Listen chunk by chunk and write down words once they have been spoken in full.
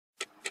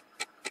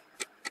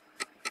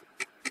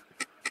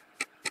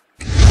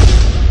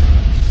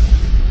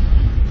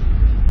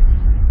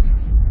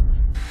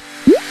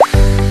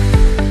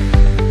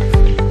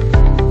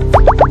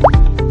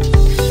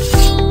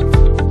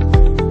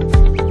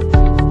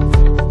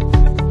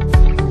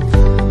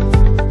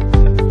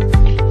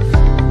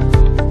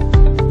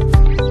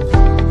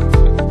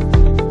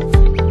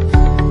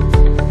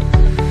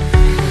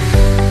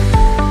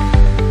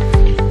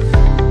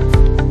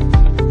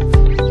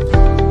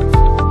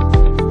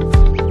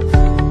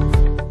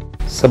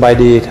สบาย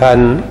ดีท่าน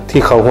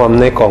ที่เข้าร่วม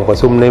ในกองประ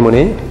ชุมในมื้อ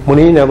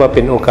นี้นะว่าเ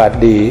ป็นโอกาส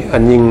ดีอั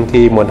นยิ่ง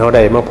ที่มวลเฮาไ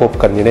ด้มาพบ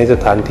กันอยู่ในส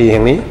ถานที่แห่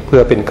งนี้เพื่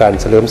อเป็นการ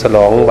เฉลิมฉล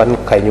องวัน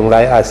ไข่ยุงลา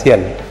ยอาเซียน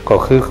ก็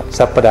คือ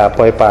สัปดาห์ป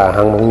ล่อยป่าห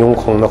างนกยุง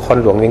ของนคร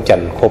หลวงเวียงจัน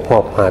ทน์ครบรอ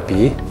บ5ปี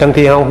ดัง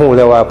ที่เฮาฮู้แ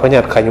ล้วว่าพย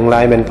าธิไข่ยุงลา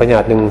ยเป็นพยา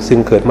ธิหนึ่งซึ่ง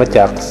เกิดมาจ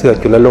ากเชื้อ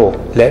จุลโรค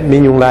และมี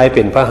ยุงลายเ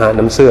ป็นพาหะ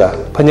นำเชื้อ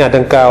พยาธิ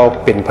ดังกล่าว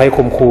เป็นภัย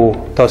คุมคู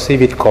ต่อชี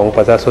วิตของป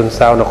ระชาชนช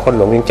าวนครห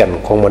ลวงเวียงจันทน์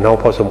ของมวลเฮา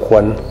พอสมคว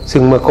รซึ่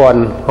งเมื่อก่อน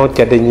เฮาจ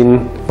ะได้ยิน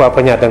ว่าพ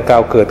ยาธิดังกล่า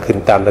วเกิดขึ้น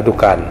ตามฤดู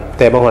กาลแ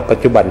ต่มาฮอดปัจ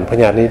จุบันพ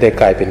ยาธินี้ได้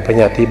กลายเป็นพ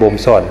ยาธิที่บ่ม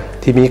ซ่อน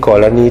ที่มีก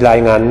รณีราย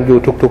งานอยู่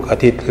ทุกๆอา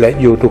ทิตย์และ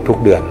อยู่ทุก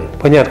ๆเดือน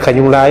พยาธิไข้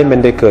ยุงลายมัน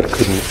ได้เกิด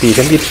ขึ้นปีเ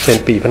ป็น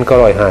ปี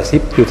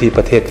1950อยู่ที่ป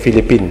ระเทศฟิ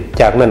ลิปปินส์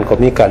จากนั้นก็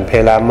มีการแพร่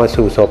ลามมา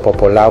สู่สป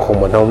ป.ลาวของ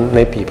มวลเฮาใน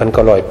ปี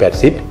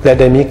1980และ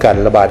ได้มีการ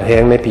ระบาดแห้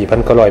งในปี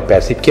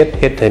1987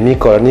เฮ็ดให้มี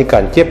กรณีกา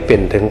รเจ็บเป็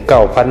นถึง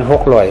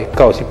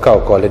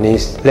 9,699 กรณี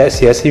และเ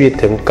สียชีวิต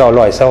ถึง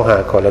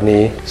925กรณี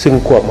ซึ่ง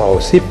กวมเอา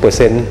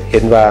 10% เห็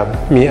นว่า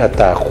มีอั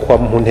ตราควา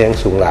มรุนแรง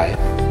สูงหลาย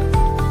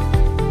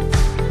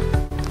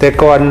แต่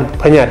ก่อน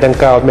พยาธิดัง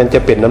กล่าวมันจะ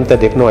เป็นน้ำแต่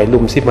เด็กน้อย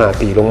ลุ่ม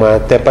15ปีลงมา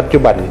แต่ปัจจุ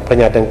บันพ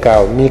ยาธิดังกล่า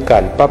วมีกา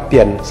รปรับเป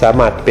ลี่ยนสา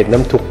มารถเป็นน้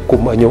ำทุกกลุ่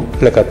มอายุ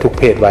และก็ทุก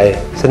เพศวัย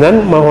ฉะนั้น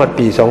มาฮอด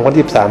ปี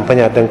2013พ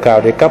ยาธิดังกล่าว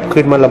ได้กลับ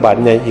ขึ้นมาระบาด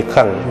ใหญ่อีกค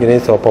รั้งอยู่ใน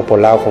สปป.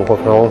ลาวของพว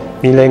กเรา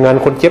มีรายงาน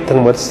คนเจ็บทั้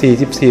งหมด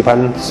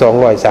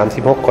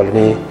 44,236 กร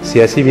ณีเสี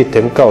ยชีวิต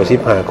ถึง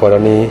95กร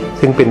ณี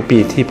ซึ่งเป็นปี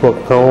ที่พวก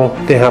เรา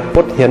ได้รับบ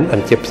ทเรียนอั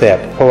นเจ็บแสบ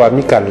เพราะว่า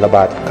มีการระบ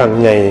าดครั้ง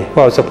ใหญ่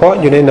ว่าเฉพาะ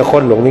อยู่ในนค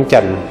รหลวงเวียง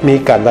จันทน์มี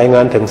การรายง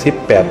านถึง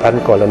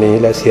 18,000 กรณี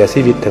และเสีย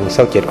ชีวิตถึง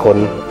27คน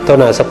ต่อ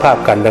หน้าสภาพ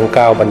การดังก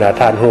ล่าวบรรดา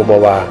ท่านฮู้บ่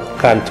ว่า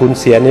การสูญ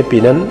เสียในปี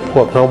นั้นพ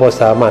วกเราบ่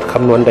สามารถค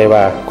ำนวณได้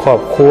ว่าครอบ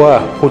ครัว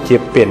ผู้เจ็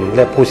บเป็นแล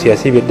ะผู้เสีย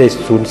ชีวิตได้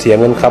สูญเสีย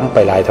เงินค้ำไป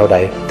หลายเท่าใด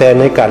แต่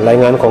ในการราย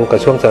งานของกร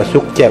ะทรวงสาธารณสุ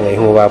ขแจ้งให้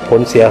ฮู้ว่าผ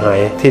ลเสียหาย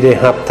ที่ได้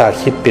รับถ้า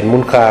คิดเป็นมู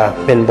ลค่า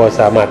เป็นบ่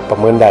สามารถประ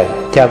เมินได้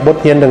จากบท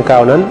เรียนดังกล่า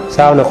วนั้นช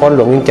าวนครห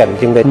ลวงเวียงจันทน์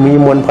จึงได้มี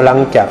มวลพลัง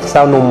จากช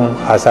าวหนุ่ม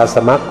อาสาส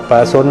มัครประ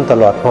ชาชนต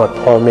ลอดฮอด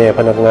พ่อแม่พ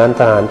นักงาน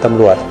ทหารต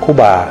ำรวจครู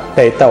บาไ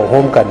ด้เต้าโฮ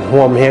มกัน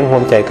ร่วมแรงร่ว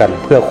มใจกัน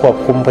เพื่อควบ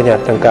คุมพยา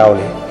ธิดังกล่าว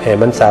นี้ให้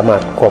มันสามาร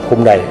ถควบคุม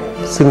ได้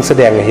ซึ่งแส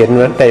ดงให้เห็น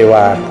ได้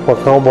ว่าพวก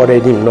เขาบ่ได้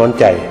นิ่งนอน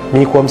ใจ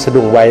มีความสะ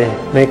ดุ้งไว้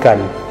ในการ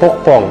ปก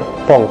ป้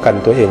องกัน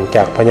ตัวเองจ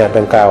ากพยาธิ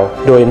ดังกล่าว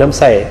โดยนำ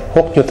ใส่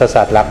6ยุทธศ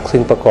าสตร์หลักซึ่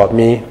งประกอบ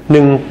มี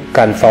 1. ก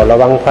ารเฝ้าระ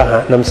วังพาหะ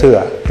นำเชื้อ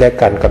และ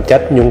การกำจั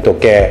ดยุงตัว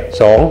แก่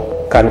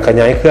 2. การข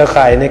ยายเครือ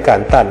ข่ายในกา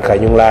รต้านไข้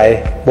ยุงลาย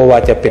บ่ว่า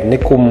จะเป็นใน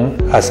กลุ่ม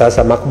อาสาส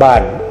มัครบ้า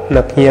น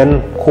นักเรียน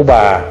ครูบ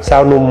าชา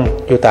วหนุ่ม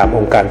อยู่ตามอ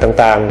งค์การ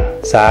ต่าง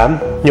ๆ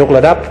 3. ยกร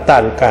ะดับต้า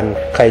นการ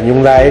ไข้ยุง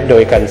ลายโด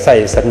ยการใส่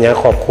สัญญา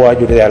ครอบครัวอ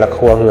ยู่ในแต่ละค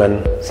รัวเรือน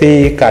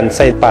 4. การใ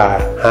ส่ป่า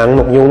หางน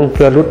กยุงเ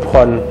พื่อลดพ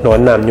รหนอน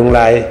น้ำยุงล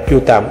ายอ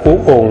ยู่ตามอุ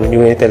โอ่งอ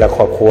ยู่ในแต่ละค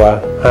รอบครัว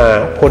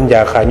 5. พ่นย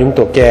าฆ่ายุง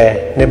ตัวแก่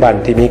ในบ้าน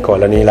ที่มีก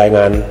รณีรายง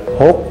าน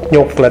 6. ย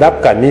กระดับ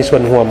การมีส่ว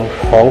นร่วม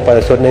ของประช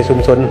าชนในชุม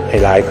ชนให้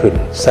หลายขึ้น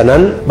ฉะนั้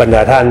นบรรด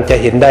าท่านจะ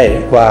เห็นได้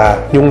ว่า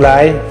ยุงลา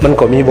ยมัน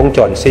ก็มีวงจ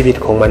รชีวิต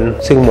ของมัน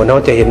ซึ่งหมวดเรา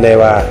จะเห็นได้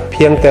ว่าเ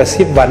พียงแต่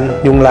10วัน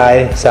ยุงลาย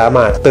สาม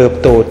ารถเติบ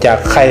โตจาก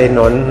ไข่น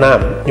อนน้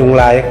ำยุง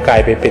ลายกลาย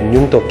ไปเป็นยุ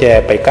งตัวแก่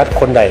ไปกัด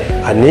คนใด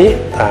อันนี้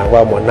ถ้าว่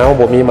าหมวดเรา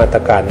บ่มีมาต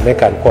รการใน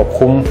การควบ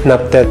คุมนั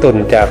บแต่ต้น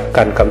จากก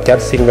ารกำจัด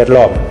สิ่งแวด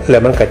ล้อมและ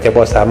มันก็จะ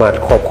บ่สามารถ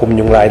ควบคุม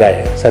ยุงลายได้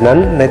ฉะนั้น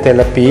ในแต่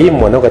ละปีหม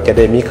วดเราก็จะไ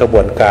ด้มีกระบ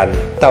วนการ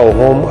เต้าโฮ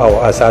มเอา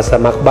อาสาส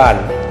มัครบ้าน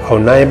เอา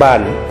นายบ้า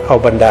นเอา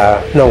บรรดา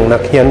น้องนั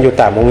กเรียนอยู่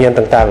ตามโรงเรียน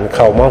ต่างๆเ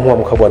ข้ามาร่วม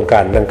ขบวนกา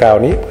รดังกล่าว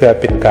นี้เพื่อ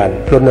เป็นการ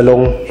รณรง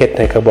ค์เฮ็ดใ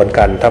ห้กระบวนก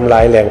ารทำลา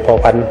ยแหล่งเพาะ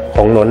พันธุ์ข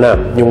องหนอนน้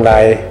ำยุงลา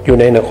ยอยู่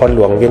ในนครหล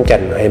วงเวียงจั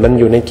นทน์ให้มัน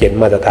อยู่ในเกณฑ์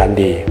มาตรฐาน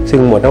ดีซึ่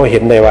งหมวดเราเห็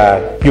นได้ว่า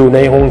อยู่ใน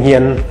โรงเรีย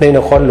นในน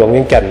ครหลวงเวี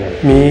ยงจันทน์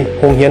มี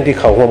โรงเรียนที่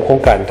เข้าร่วมโครง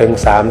การถึง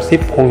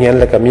30โรงเรียน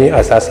และก็มีอ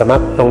าสาสมั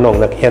ครน้อง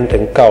ๆนักเรียนถึ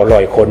ง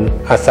900คน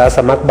อาสาส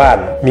มัครบ้าน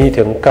มี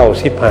ถึง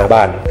95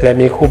บ้านและ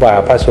มีครูบา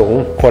พระสง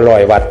ฆ์กว่า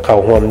100วัดเข้า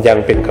ร่วมอย่าง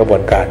เป็นกระบว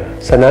นการ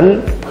ฉะนั้น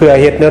เพื่อ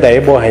เฮ็ดแนวใด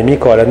บ่ให้มี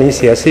กรณีเ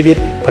สียชีวิต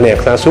แผนกส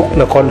าธารณสุข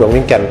นครหลวงเ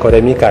วียงจันทน์ก็ได้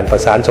มีการประ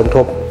สานสมท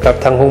บกับ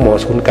ทางห้องหมอ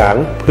ศูนย์กลาง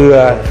เพื่อ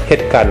เฮ็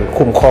ดการ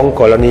คุ้มครอง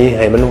กรณีใ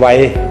ห้มันไว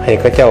ให้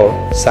เขาเจ้า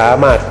สา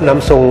มารถน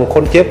ำส่งค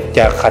นเจ็บ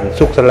จากขัน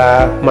สุขศาลา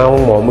มาห้อ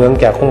งหมอเมือง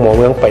จากห้องหมอเ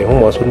มืองไปห้อง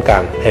หมอศูนย์กลา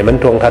งให้มัน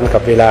ตรงทันกั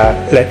บเวลา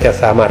และจะ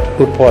สามารถล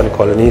ดพรก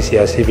รณีเสี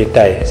ยชีวิตไ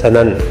ด้ฉะ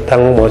นั้นทาง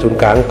ห้องหมอศูนย์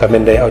กลางก็แม่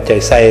นได้เอาใจ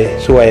ใส่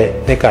ช่วย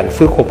ในการ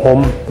ฝึกอบรม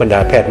บรรดา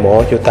แพทย์หมอ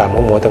อยู่ตามห้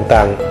องหมอต่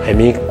างๆให้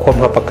มีความ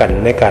รับประกัน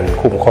ในการ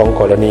คุ้มครอง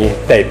กรณี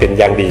ได้เป็น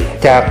อย่างดี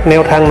จากแน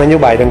วทางนโย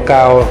บายดังก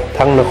ล่าว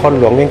ทั้งนคร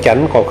หลวงเวียงจันท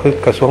น์ก็คือ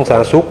กระทรวงสาธา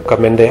รณสุขก็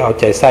แม่นได้เอา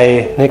ใจใส่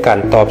ในการ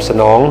ตอบส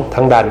นองท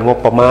างด้านงบ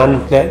ประมาณ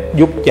และ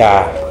ยุบยา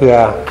เพื่อ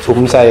สุม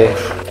ใส่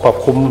ควบ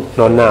คุมห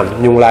นอนน้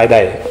ำยุงลายไ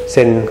ด้เ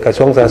ช่นกระท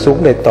รวงสาธารณสุข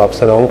ได้ตอบ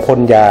สนองพ่น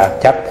ยา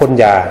จับพ่น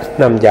ยา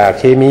นำยาเ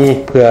คมี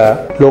เพื่อ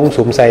ลง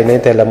สุมใส่ใน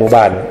แต่ละหมู่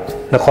บ้าน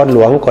นครหล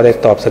วงก็ได้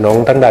ตอบสนอง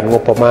ทางด้านง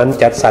บประมาณ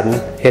จัดสรร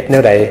เฮ็ดแน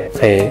วใด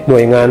ให้หน่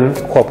วยงาน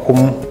ควบคุม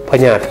พ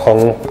ยาธิของ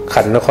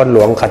ขันนครหล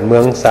วงขันเมื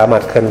องสามาร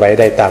ถเคลื่อนไหว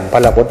ได้ตามพ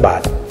ระบทบา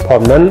ทพร้อ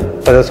มนั้น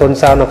ประชาชน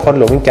ชาวนคร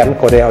หลวงเวียงจันทน์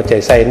ก็ได้เอาใจ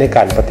ใส่ในก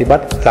ารปฏิบั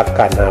ติหลักก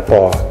ารหาป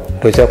อ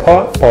โดยเฉพาะ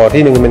ปอ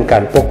ที่1เป็นกา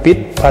รปกปิด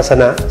ภาช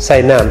นะใส่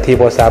น้ำที่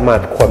บ่สามาร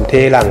ถควบเท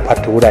ล้างพัด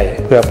ถูได้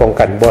เพื่อป้อง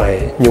กันบ่ให้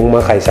ยุงม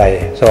าไข่ใส่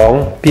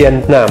2เปลี่ยน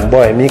น้ำบ่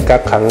ให้มีกั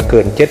กขังเกิ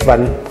น7วั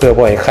นเพื่อ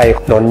บ่ให้ไข่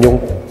นอนยุง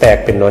แตก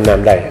เป็นนอนน้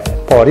ำได้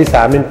ปอที่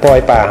3เป็นปล่อย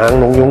ป่าหาง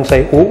นกยุงใส่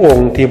อูอง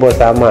ค์ที่บ่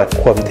สามารถ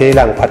ควบเท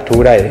ล้างพัดถู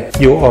ได้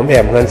อยู่อ้อมแอ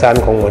มเฮือนซาน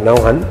ของหมู่เนา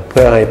หันเ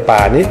พื่อให้ป่า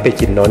นี้ไป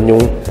กินนอนยุ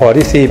งปอ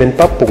ที่4เป็นป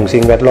รับปรุง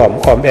สิ่งแวดล้อม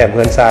อ้อมแอมเ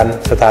ฮือนซาน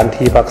สถาน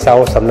ที่พักเซา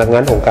สำนักงา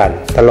นองค์การ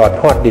ตลอด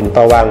ฮอดดินป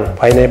ระวัง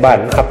ภายในบ้าน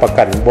รับประ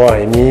กันบ่ใ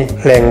ห้มี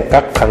แหล่ง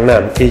กักขังน้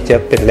ำที่จะ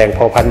เป็นแหล่งเพ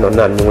าะพันธุ์หนอน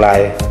น้ำยุงลา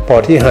ยปอ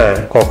ที่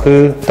5ก็คือ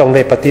ต้องไ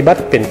ด้ปฏิบั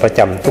ติเป็นประจ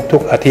ำทุ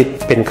กๆอาทิตย์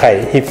เป็นไข้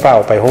ฮิบเฝ้า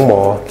ไปห้องหม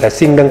อและ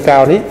สิ่งดังกล่า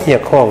วนี้เรีย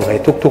กร้องให้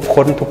ทุกๆค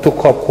นทุก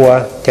ๆครอบครัว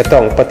จะต้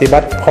องปฏิบั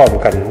ติพร้อม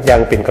กันอย่า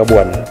งเป็นกระบ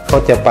วนเขา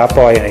จะป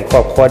ล่อยให้คร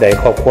อบครัวใด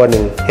ครอบครัวห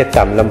นึ่งเฮ็ดต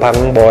ามลำพัง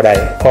บ่ได้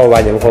เพราะว่า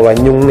อย่างเพราะว่า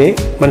ยุงนี้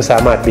มันสา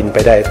มารถบินไป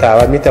ได้แต่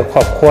ว่ามีแต่คร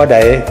อบครัวใด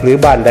หรือ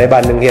บ้านใดบ้า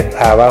นหนึ่งเฮ็ด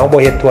ถ้าว่าเขาบ่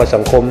เฮ็ดทั่วสั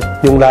งคม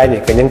ยุงลาย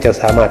นี่ก็ยังจะ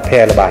สามารถแพร่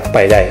ระบาดไป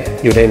ได้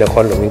อยู่ในนค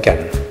รหลวงขอนแก่น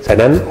ฉะ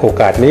นั้นโอ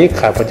กาสนี้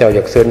ข้าพเจ้าอย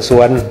ากเชิญช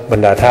วนบร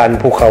รดาท่าน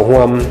ผู้เข้าร่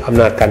วมอ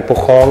ำนาจการปก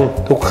ครอง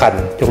ทุกขั้น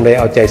จงได้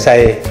เอาใจใส่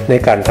ใน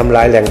การทำล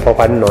ายแหล่งเพาะ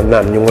พันธุ์หนอนน้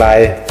ำยุงลาย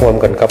ร่วม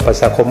กันกับประ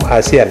ชาคมอา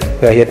เซียนเ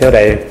พื่อเฮ็ดแนวใ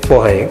ดบ่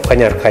ให้พ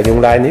ยาธิไข้ยุง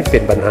ลายนี้เป็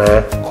นปัญหา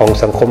ของ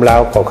สังคมลา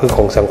วก็คือข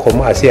องสังคม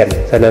อาเซียน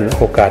ฉะนั้น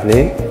โอกาส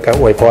นี้ก็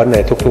อวยพรใน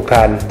ทุก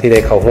ท่านที่ได้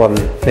เข้าร่วม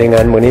ในง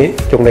านมื้อนี้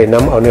จงได้น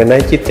ำเอาเนื้อใน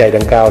จิตใจ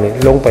ดังกล่าวนี้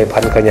ลงไปพั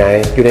นขยาย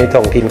อยู่ในท้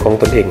องถิ่นของ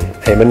ตนเอง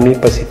ให้มันมี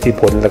ประสิทธิ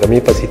ผลและก็มี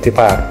ประสิทธิภ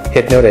าพเ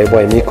ฮ็ดแนวใดบ่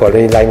ให้มีกร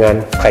ณีรายงาน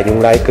ไข้ยุง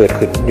ลายเกิด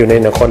ขึ้นอยู่ใน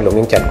นครหลวงข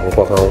อนแก่นของพ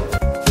วกเรา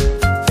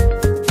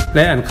แล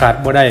ะอันขาด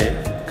บ่ได้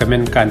ก็เป็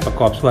นการประ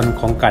กอบส่วน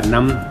ของการน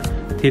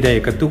ำที่ได้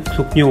กระตุก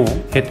สุกยู่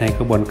เฮ็ดให้ก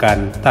ระบวนการ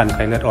ต้านไ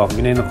ข้เลือดออกอ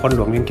ยู่ในนครหล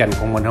วงขอนแก่นข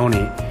องมวลเฮา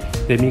นี้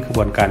ได้มีกระบ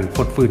วนการพ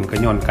ดฟื้นก็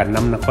ย้อนการน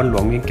ำนครหล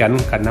วงขอนแก่น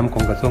การนำข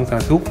องกระทรวงสาธาร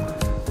ณสุข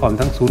พร้อม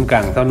ทั้งศูนย์กล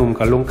างเต้านุ่ม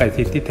กับลงไก่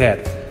สิทธิแท้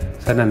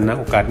ฉะนั้นณ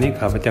โอกาสนี้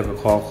ข้าพเจ้าก็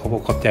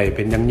ขอบใจเ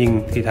ป็นอย่างยิ่ง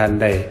ที่ท่าน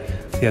ได้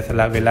เสียส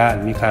ละเวลาอั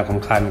นมีค่าของ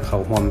ท่านเข้า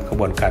ร่วมกระ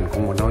บวนการของ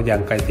มวลเฮาอย่า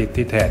งไก่สิท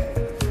ธิแท้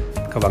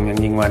ก็หวังอย่าง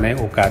ยิ่งว่าใน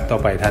โอกาสต่อ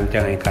ไปท่านจะ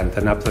ให้การส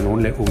นับสนุน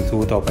และอุ้มสู้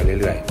ต่อไป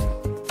เรื่อยๆ